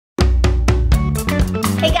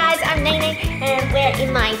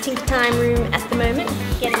Tinker Time room at the moment,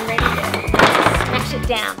 getting ready to smash it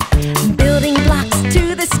down. Building blocks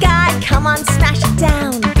to the sky, come on, smash it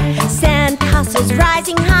down. Sand castles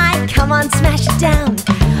rising high, come on, smash it down.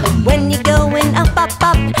 When you're going up, up,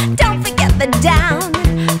 up, don't forget the down.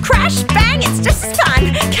 Crash, bang, it's just as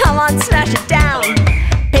fun, come on, smash it down.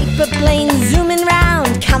 Paper planes zooming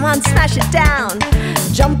round, come on, smash it down.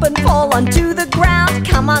 Jump and fall onto the ground,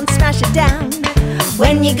 come on, smash it down.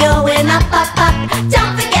 When you're going up, up, up,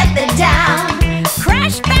 don't forget the down.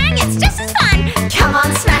 Crash, bang, it's just as fun, come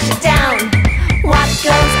on, smash it down. What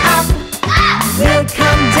goes up, will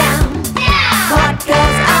come down. What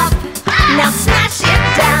goes up, now smash it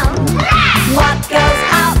down. What goes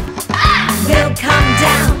up, will come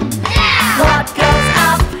down. What goes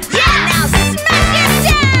up, now smash it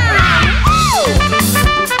down.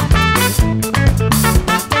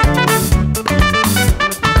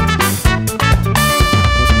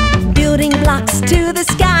 Building blocks to the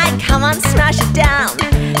sky, come on, smash it down.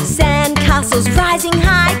 Sand castles rising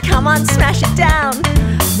high, come on, smash it down.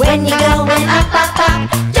 When you go